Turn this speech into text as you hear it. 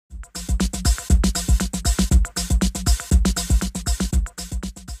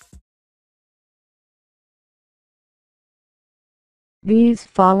These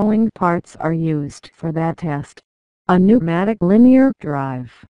following parts are used for that test. A pneumatic linear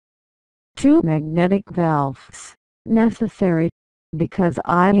drive. 2 magnetic valves, necessary, because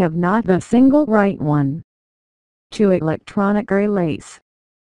I have not the single right one. 2 electronic relays.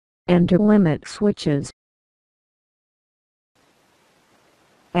 And 2 limit switches.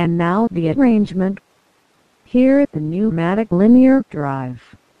 And now the arrangement. Here the pneumatic linear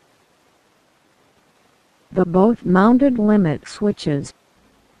drive. The both mounted limit switches.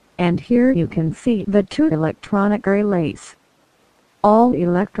 And here you can see the 2 electronic relays. All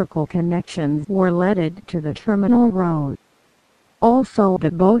electrical connections were leaded to the terminal road. Also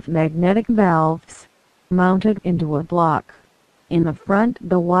the both magnetic valves, mounted into a block. In the front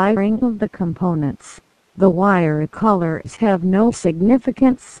the wiring of the components. The wire colors have no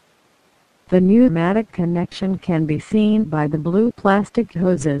significance. The pneumatic connection can be seen by the blue plastic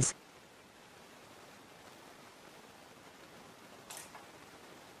hoses.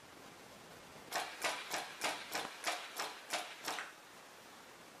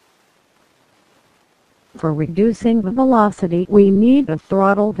 For reducing the velocity we need a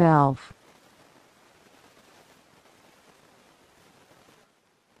throttle valve.